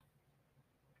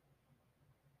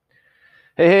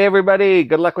Hey, everybody.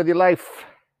 Good luck with your life.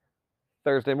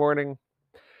 Thursday morning.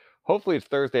 Hopefully, it's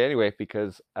Thursday anyway,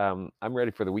 because I'm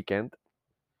ready for the weekend.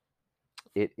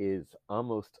 It is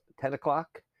almost 10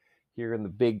 o'clock here in the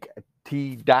big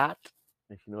T dot.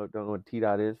 If you don't know what T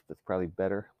dot is, that's probably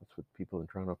better. That's what people in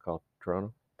Toronto call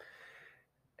Toronto.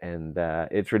 And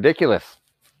it's ridiculous.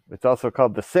 It's also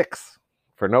called the six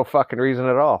for no fucking reason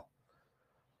at all.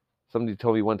 Somebody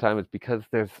told me one time it's because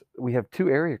we have two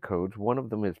area codes. One of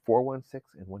them is 416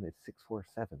 and one is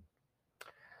 647.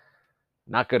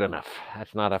 Not good enough.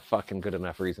 That's not a fucking good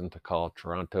enough reason to call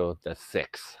Toronto the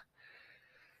six.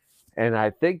 And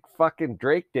I think fucking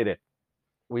Drake did it.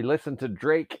 We listened to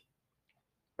Drake.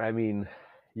 I mean,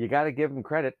 you got to give him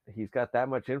credit. He's got that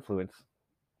much influence.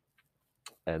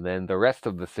 And then the rest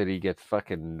of the city gets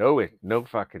fucking no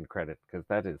fucking credit because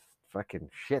that is fucking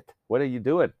shit. What are you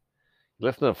doing?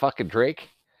 Listen to fucking Drake?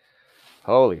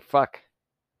 Holy fuck.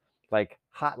 Like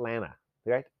Hot Lana,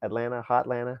 right? Atlanta, Hot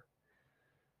Lana.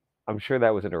 I'm sure that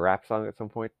was in a rap song at some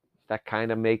point. That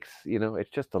kind of makes,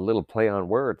 it's just a little play on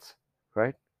words,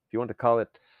 right? If you want to call it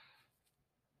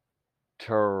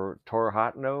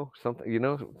Torhotno, something,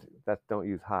 that don't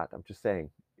use hot. I'm just saying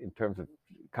in terms of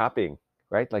copying,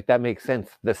 right? Like that makes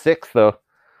sense. The six, though,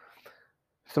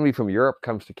 somebody from Europe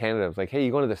comes to Canada, it's like, hey,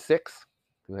 you going to the six?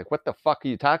 He's like, what the fuck are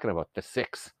you talking about? The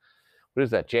six? What is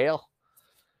that, jail?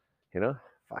 You know,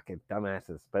 fucking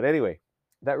dumbasses. But anyway,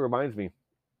 that reminds me,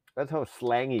 that's how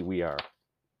slangy we are.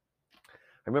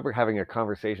 I remember having a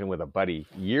conversation with a buddy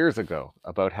years ago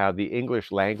about how the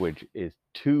English language is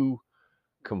too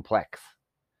complex.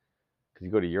 Because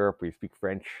you go to Europe where you speak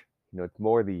French, it's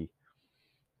more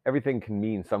everything can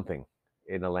mean something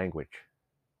in a language,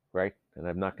 right? And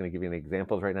I'm not going to give you any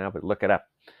examples right now, but look it up.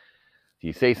 If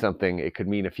you say something, it could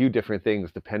mean a few different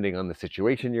things depending on the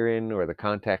situation you're in or the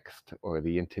context or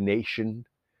the intonation.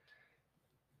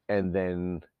 And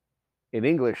then in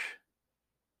English,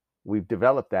 we've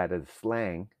developed that as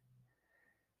slang,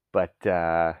 but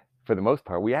for the most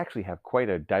part, we actually have quite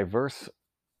a diverse.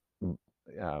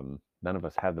 None of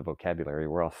us have the vocabulary.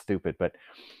 We're all stupid, but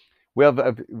we have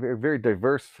a very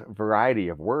diverse variety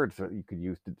of words that you could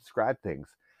use to describe things,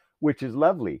 which is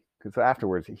lovely. Because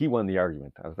afterwards, he won the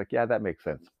argument. I was like, yeah, that makes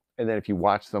sense. And then if you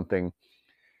watch something,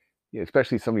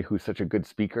 especially somebody who's such a good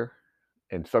speaker,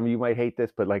 and some of you might hate this,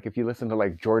 but like if you listen to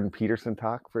like Jordan Peterson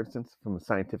talk, for instance, from a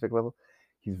scientific level,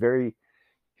 he's very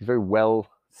well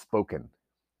spoken.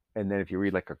 And then if you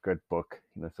read like a good book,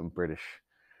 some British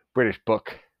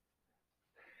book,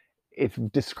 it's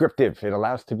descriptive. It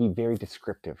allows to be very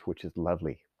descriptive, which is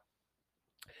lovely.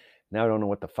 Now I don't know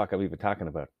what the fuck I'm even talking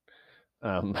about.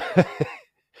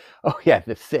 Oh yeah,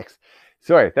 the six.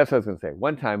 Sorry, that's what I was gonna say.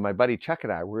 One time, my buddy Chuck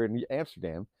and I were in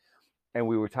Amsterdam, and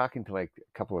we were talking to like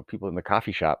a couple of people in the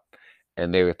coffee shop,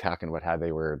 and they were talking about how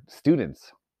they were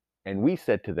students, and we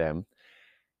said to them,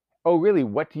 "Oh, really?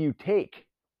 What do you take?"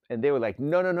 And they were like,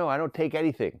 "No, no, no, I don't take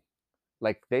anything."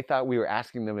 Like they thought we were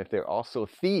asking them if they're also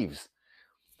thieves.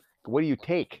 What do you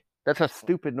take? That's how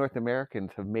stupid North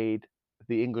Americans have made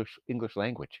the English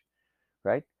language,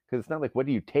 right? Because it's not like what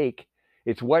do you take?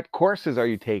 It's what courses are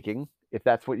you taking, if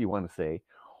that's what you want to say,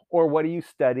 or what are you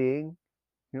studying?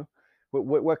 You know,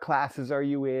 what classes are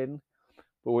you in?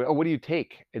 What do you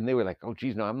take? And they were like, oh,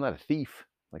 geez, no, I'm not a thief.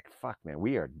 Like, fuck, man,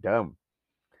 we are dumb.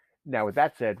 Now, with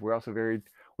that said, we're also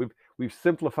we've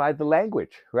simplified the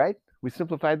language, right? We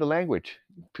simplified the language.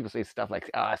 People say stuff like,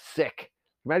 sick.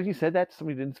 Imagine you said that to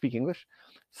somebody who didn't speak English.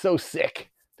 So sick.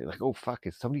 They're like, oh, fuck,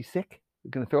 is somebody sick? You're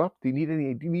going to throw up? Do you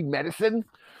need medicine?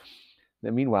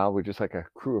 And meanwhile, we're just like a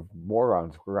crew of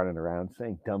morons running around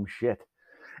saying dumb shit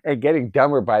and getting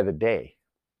dumber by the day.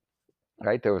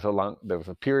 Right? There was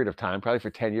a period of time, probably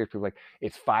for 10 years, people were like,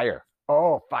 it's fire.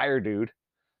 Oh, fire, dude.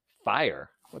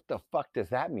 Fire. What the fuck does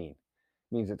that mean?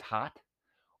 It means it's hot?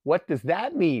 What does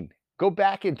that mean? Go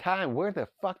back in time. Where the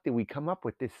fuck did we come up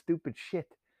with this stupid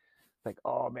shit? Like,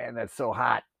 oh man, that's so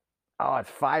hot. Oh, it's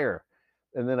fire.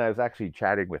 And then I was actually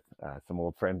chatting with some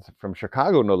old friends from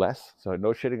Chicago, no less. So no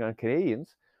shitting on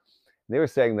Canadians. They were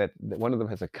saying that one of them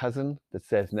has a cousin that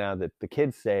says now that the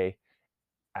kids say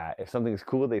if something is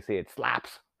cool, they say it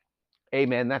slaps. Hey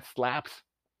man, that slaps.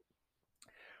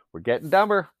 We're getting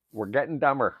dumber. We're getting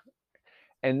dumber.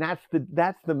 And that's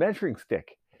the measuring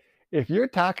stick. If you're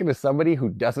talking to somebody who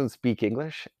doesn't speak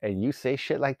English and you say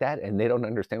shit like that and they don't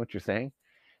understand what you're saying,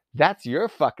 that's your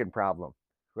fucking problem,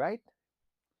 right?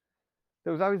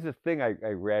 There was always this thing I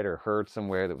read or heard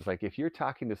somewhere that was like, if you're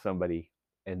talking to somebody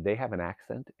and they have an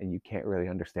accent and you can't really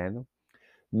understand them,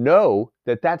 know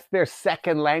that that's their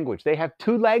second language. They have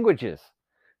two languages.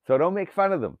 So don't make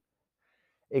fun of them.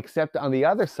 Except on the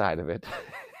other side of it,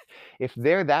 If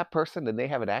they're that person and they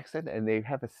have an accent and they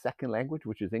have a second language,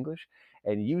 which is English,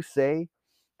 and you say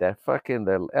that fucking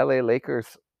the LA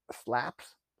Lakers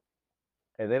slaps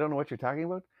and they don't know what you're talking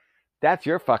about, that's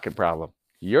your fucking problem.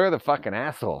 You're the fucking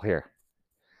asshole here,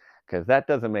 because that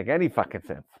doesn't make any fucking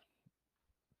sense.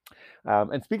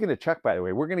 And speaking of Chuck, by the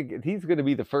way, he's gonna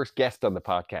be the first guest on the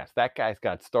podcast. That guy's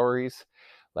got stories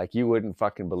like you wouldn't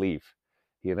fucking believe,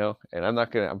 And I'm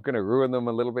gonna ruin them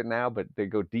a little bit now, but they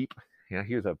go deep.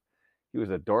 He was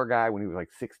a door guy when he was like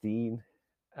 16.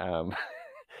 Um,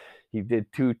 he did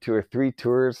two or three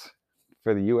tours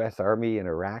for the U.S. Army in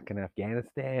Iraq and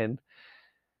Afghanistan.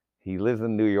 He lives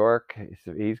in New York.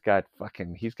 He's got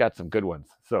some good ones.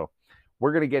 So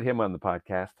we're gonna get him on the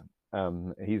podcast.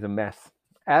 He's a mess,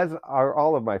 as are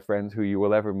all of my friends who you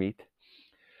will ever meet.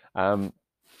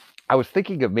 I was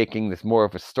thinking of making this more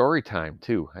of a story time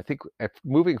too. I think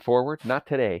moving forward, not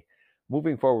today,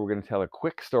 moving forward, we're going to tell a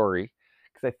quick story,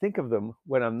 because I think of them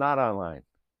when I'm not online,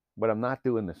 when I'm not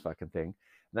doing this fucking thing,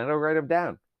 and I don't write them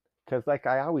down, because like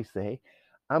I always say,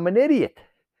 I'm an idiot.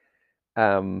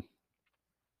 So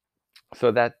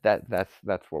that's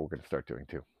what we're going to start doing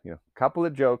too. A couple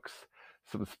of jokes,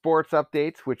 some sports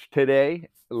updates, which today,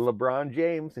 LeBron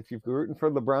James, if you're rooting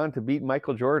for LeBron to beat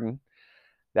Michael Jordan,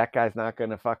 that guy's not going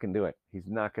to fucking do it. He's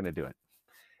not going to do it.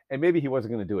 And maybe he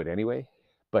wasn't going to do it anyway,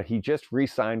 but he just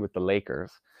re-signed with the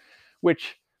Lakers,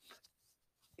 which,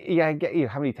 yeah, I get you.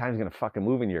 How many times are you going to fucking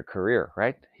move in your career,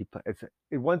 right? It's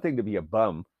one thing to be a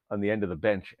bum on the end of the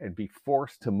bench and be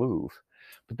forced to move,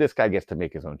 but this guy gets to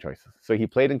make his own choices. So he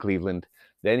played in Cleveland.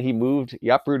 Then he moved. He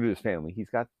uprooted his family. He's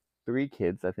got 3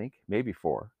 kids, I think, maybe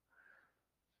 4.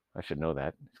 I should know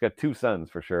that. He's got 2 sons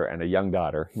for sure and a young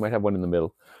daughter. He might have one in the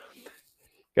middle.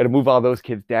 Got to move all those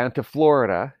kids down to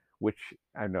Florida, which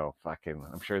I know,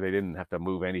 I'm sure they didn't have to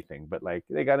move anything, but like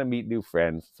they got to meet new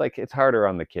friends. It's harder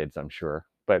on the kids, I'm sure,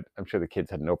 but I'm sure the kids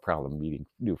had no problem meeting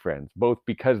new friends, both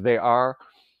because they are,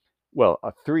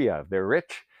 3 of, they're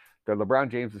rich, they're LeBron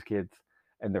James's kids,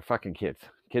 and they're fucking kids.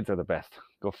 Kids are the best.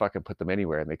 Go fucking put them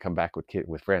anywhere, and they come back with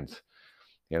friends.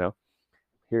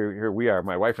 Here we are.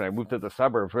 My wife and I moved to the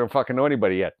suburbs. We don't fucking know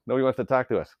anybody yet. Nobody wants to talk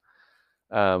to us.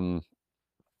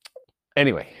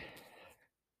 Anyway,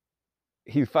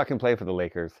 he's fucking playing for the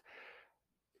Lakers.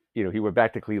 He went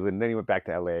back to Cleveland, then he went back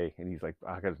to LA, and he's like,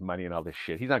 I got his money and all this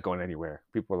shit. He's not going anywhere.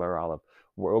 People are all up,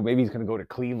 well, maybe he's going to go to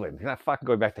Cleveland. He's not fucking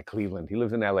going back to Cleveland. He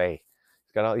lives in LA.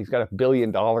 He's got $1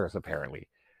 billion apparently.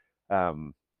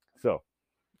 So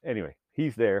anyway,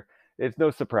 he's there. It's no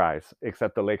surprise,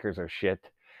 except the Lakers are shit,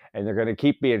 and they're going to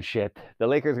keep being shit. The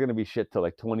Lakers are going to be shit till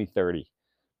like 2030,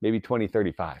 maybe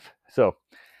 2035. So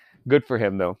good for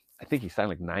him though. I think he signed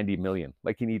like 90 million.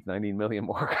 Like he needs 90 million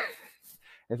more.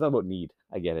 It's not about need.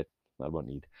 I get it. It's not about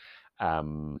need.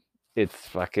 It's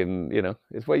fucking,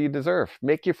 it's what you deserve.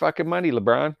 Make your fucking money,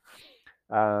 LeBron.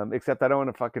 Except I don't want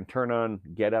to fucking turn on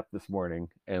Get Up this morning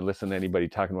and listen to anybody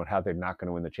talking about how they're not going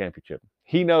to win the championship.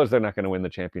 He knows they're not going to win the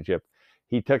championship.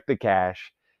 He took the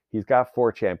cash. He's got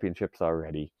 4 championships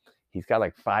already. He's got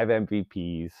like 5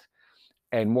 MVPs.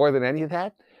 And more than any of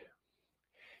that,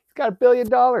 he's got $1 billion.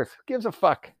 Who gives a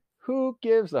fuck? Who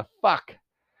gives a fuck?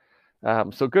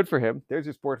 So good for him. There's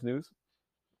your sports news.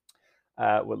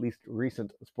 At least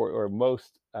recent sport, or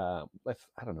most,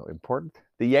 important.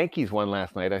 The Yankees won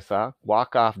last night, I saw.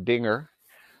 Walk-off dinger.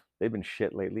 They've been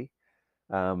shit lately.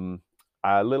 A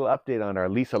little update on our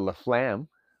Lisa LaFlamme.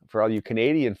 For all you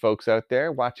Canadian folks out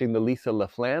there watching the Lisa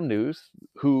LaFlamme news,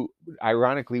 who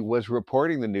ironically was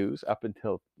reporting the news up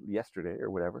until yesterday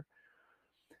or whatever.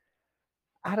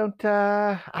 I don't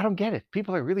get it.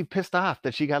 People are really pissed off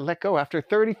that she got let go after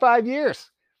 35 years.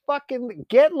 Fucking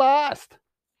get lost.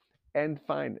 And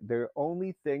fine, the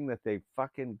only thing that they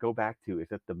fucking go back to is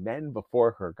that the men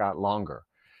before her got longer.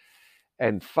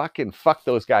 And fucking fuck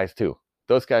those guys too.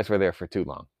 Those guys were there for too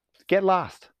long. Get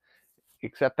lost.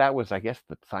 Except that was, I guess,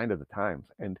 the sign of the times.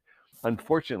 And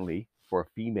unfortunately for a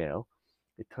female,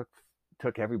 it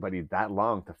took everybody that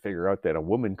long to figure out that a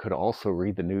woman could also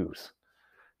read the news.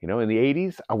 In the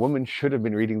 80s, a woman should have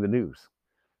been reading the news,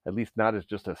 at least not as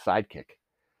just a sidekick.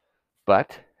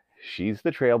 But she's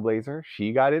the trailblazer.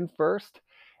 She got in first,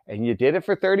 and you did it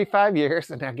for 35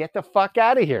 years, and now get the fuck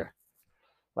out of here.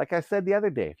 Like I said the other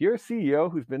day, if you're a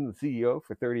CEO who's been the CEO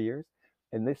for 30 years,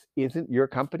 and this isn't your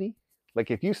company,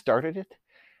 like if you started it,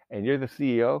 and you're the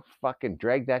CEO, fucking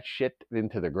drag that shit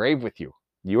into the grave with you.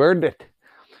 You earned it.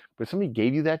 But if somebody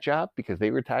gave you that job because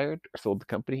they retired or sold the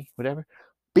company, whatever,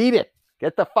 beat it.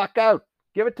 Get the fuck out.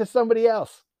 Give it to somebody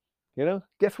else.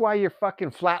 Guess why you're fucking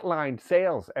flatlined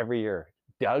sales every year,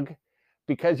 Doug?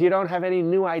 Because you don't have any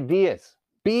new ideas.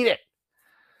 Beat it.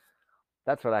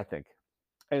 That's what I think.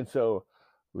 And so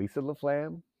Lisa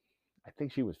LaFlamme, I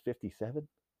think she was 57,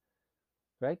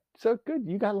 right? So good.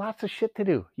 You got lots of shit to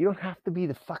do. You don't have to be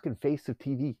the fucking face of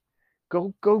TV.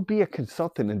 Go be a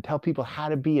consultant and tell people how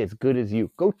to be as good as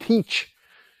you. Go teach.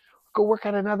 Go work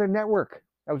at another network.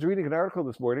 I was reading an article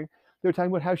this morning. They were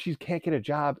talking about how she can't get a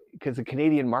job because the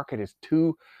Canadian market is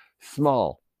too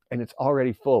small and it's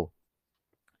already full.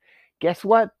 Guess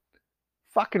what?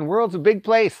 Fucking world's a big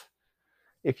place.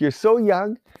 If you're so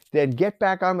young, then get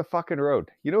back on the fucking road.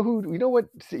 You know who? You know what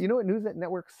news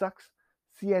network sucks?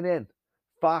 CNN,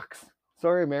 Fox.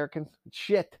 Sorry, Americans.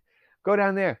 Shit. Go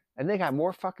down there, and they got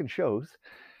more fucking shows.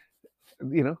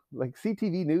 You know, like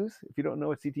CTV News. If you don't know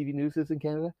what CTV News is in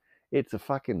Canada, it's a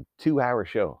fucking 2-hour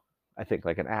show. I think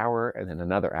like an hour and then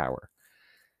another hour.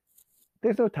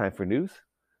 There's no time for news.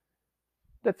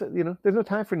 There's no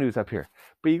time for news up here.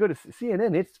 But you go to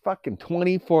CNN, it's fucking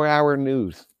 24-hour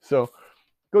news. So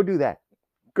go do that.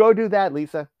 Go do that,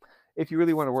 Lisa, if you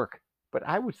really want to work. But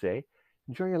I would say,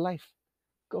 enjoy your life.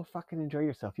 Go fucking enjoy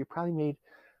yourself. You probably made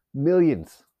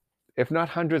millions, if not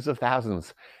hundreds of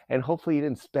thousands. And hopefully you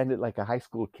didn't spend it like a high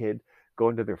school kid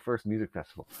going to their first music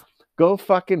festival. Go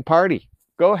fucking party.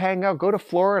 Go hang out. Go to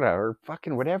Florida or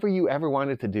fucking whatever you ever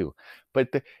wanted to do. But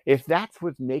if that's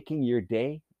what's making your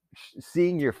day,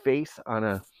 seeing your face on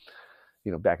a,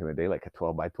 back in the day, like a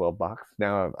 12 by 12 box,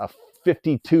 now a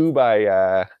 52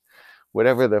 by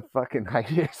whatever the fucking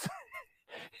height is,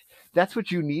 that's what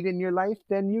you need in your life,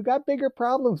 then you got bigger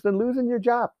problems than losing your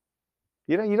job.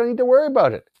 You don't need to worry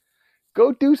about it.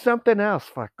 Go do something else.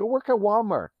 Fuck. Go work at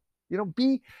Walmart.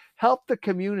 Help the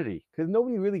community, because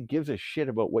nobody really gives a shit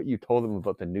about what you told them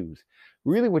about the news.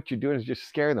 Really, what you're doing is just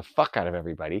scaring the fuck out of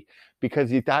everybody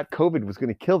because you thought COVID was going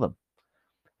to kill them.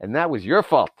 And that was your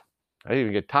fault. I didn't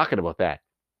even get talking about that.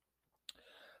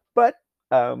 But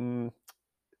TV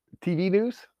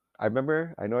news, I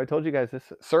know I told you guys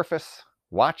this. Surface,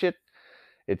 watch it.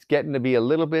 It's getting to be a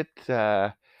little bit,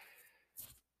 I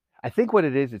think what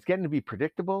it is, it's getting to be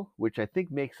predictable, which I think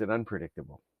makes it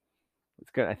unpredictable.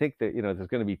 I think that, there's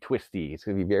going to be twisty. It's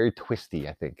going to be very twisty,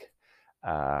 I think.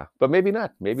 But maybe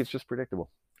not. Maybe it's just predictable.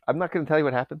 I'm not going to tell you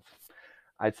what happens.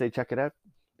 I'd say check it out.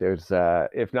 There's,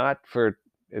 if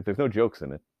there's no jokes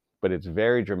in it, but it's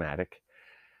very dramatic.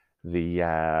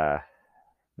 The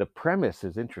premise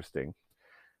is interesting,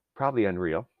 probably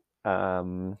unreal.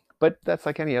 But that's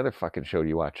like any other fucking show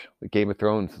you watch. The Game of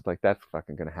Thrones is like, that's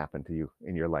fucking going to happen to you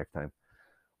in your lifetime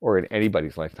or in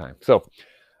anybody's lifetime. So,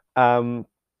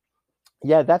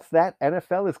 yeah, that's that.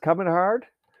 NFL is coming hard.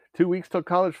 2 weeks till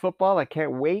college football. I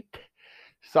can't wait.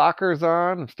 Soccer's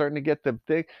on. I'm starting to get the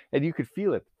thing. And you could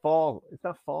feel it. Fall. It's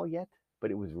not fall yet, but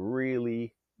it was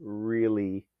really,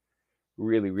 really,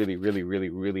 really, really, really, really,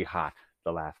 really hot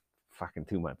the last fucking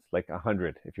 2 months. Like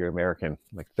 100 if you're American,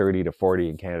 like 30 to 40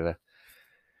 in Canada.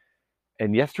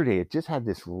 And yesterday it just had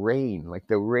this rain. It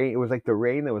was like the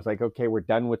rain that was like, okay, we're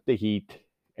done with the heat.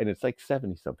 And it's like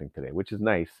 70 something today, which is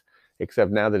nice.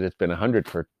 Except now that it's been 100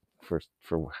 for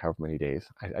however many days.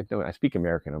 I don't. I speak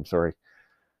American. I'm sorry.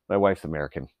 My wife's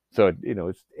American. So,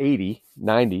 it's 80,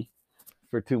 90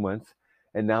 for 2 months.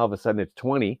 And now all of a sudden it's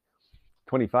 20,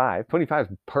 25. 25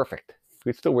 is perfect.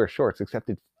 We still wear shorts, except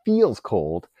it feels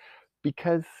cold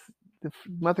because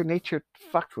Mother Nature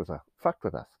fucked with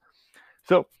us.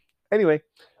 So anyway,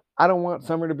 I don't want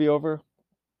summer to be over.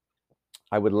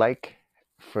 I would like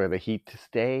for the heat to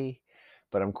stay,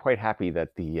 but I'm quite happy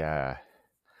that the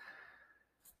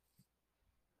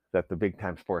big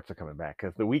time sports are coming back,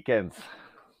 because the weekends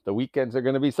are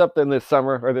going to be something this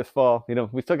summer or this fall.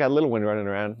 We still got a little one running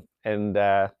around, and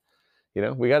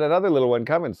we got another little one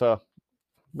coming. So,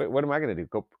 but what am I going to do?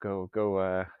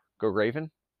 Go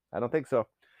Raven? I don't think so.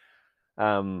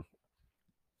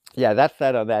 Yeah, that's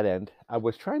that on that end. I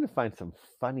was trying to find some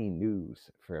funny news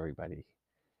for everybody,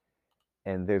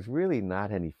 and there's really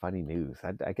not any funny news.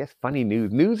 I guess funny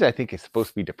news I think is supposed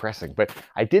to be depressing, but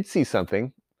I did see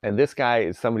something, and this guy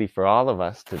is somebody for all of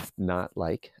us to not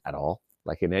like at all,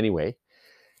 like in any way.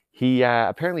 He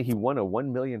apparently he won a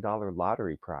 $1 million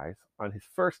lottery prize on his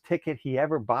first ticket he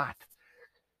ever bought.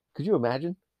 Could you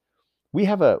imagine?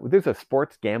 There's a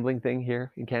sports gambling thing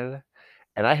here in Canada,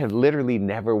 and I have literally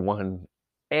never won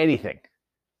anything.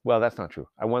 Well, that's not true.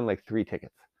 I won like 3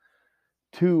 tickets,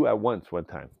 2 at once one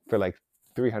time for like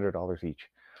 $300 each.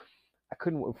 I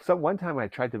couldn't. So one time I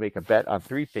tried to make a bet on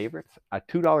 3 favorites. A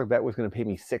 $2 bet was going to pay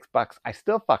me $6. I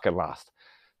still fucking lost.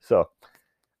 So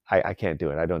I can't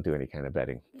do it. I don't do any kind of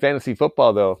betting. Fantasy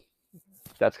football though,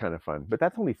 that's kind of fun. But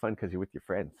that's only fun because you're with your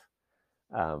friends.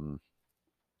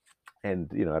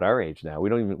 And at our age now,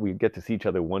 we get to see each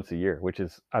other once a year, which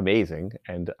is amazing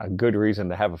and a good reason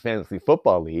to have a fantasy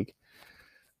football league.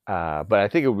 But I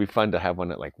think it would be fun to have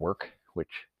one at like work,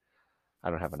 which I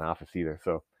don't have an office either.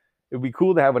 So it would be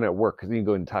cool to have one at work because you can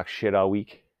go and talk shit all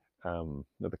week.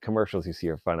 The commercials you see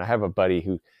are fun. I have a buddy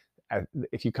who,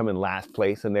 if you come in last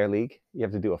place in their league, you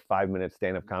have to do a 5-minute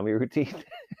stand-up comedy routine,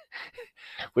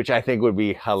 which I think would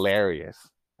be hilarious.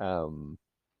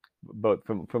 But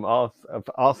from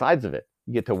all sides of it,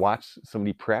 you get to watch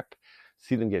somebody prep,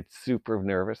 see them get super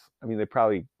nervous. I mean,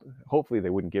 hopefully, they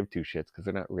wouldn't give two shits because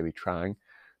they're not really trying.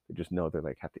 They just know they're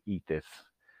like have to eat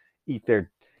their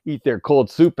eat their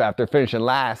cold soup after finishing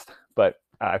last. But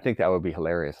I think that would be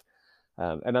hilarious.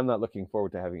 And I'm not looking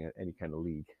forward to having any kind of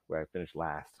league where I finish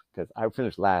last because I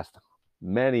finished last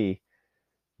many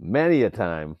a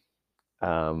time.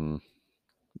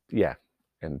 Yeah.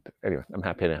 And anyway, I'm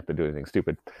happy I didn't have to do anything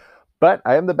stupid. But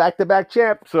I am the back-to-back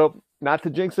champ, so not to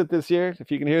jinx it this year.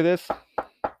 If you can hear this,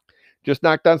 just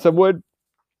knocked on some wood.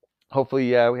 Hopefully,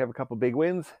 we have a couple big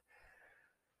wins.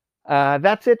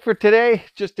 That's it for today.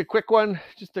 Just a quick one.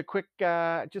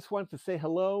 Just wanted to say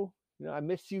hello. I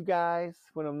miss you guys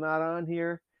when I'm not on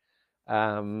here.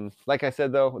 Like I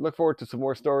said, though, look forward to some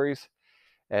more stories.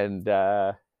 And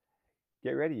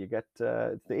get ready. You got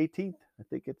it's the 18th. I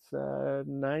think it's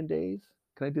 9 days.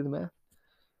 Can I do the math?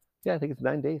 Yeah, I think it's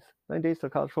 9 days. 9 days till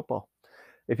college football.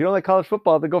 If you don't like college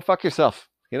football, then go fuck yourself.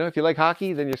 If you like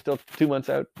hockey, then you're still 2 months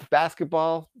out.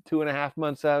 Basketball, 2.5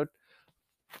 months out.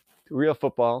 Real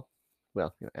football,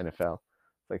 well, NFL,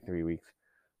 it's like 3 weeks.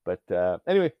 But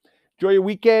anyway, enjoy your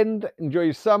weekend. Enjoy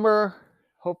your summer.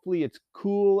 Hopefully it's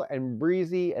cool and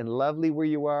breezy and lovely where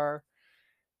you are.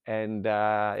 And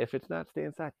if it's not, stay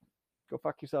inside. Go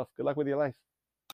fuck yourself. Good luck with your life.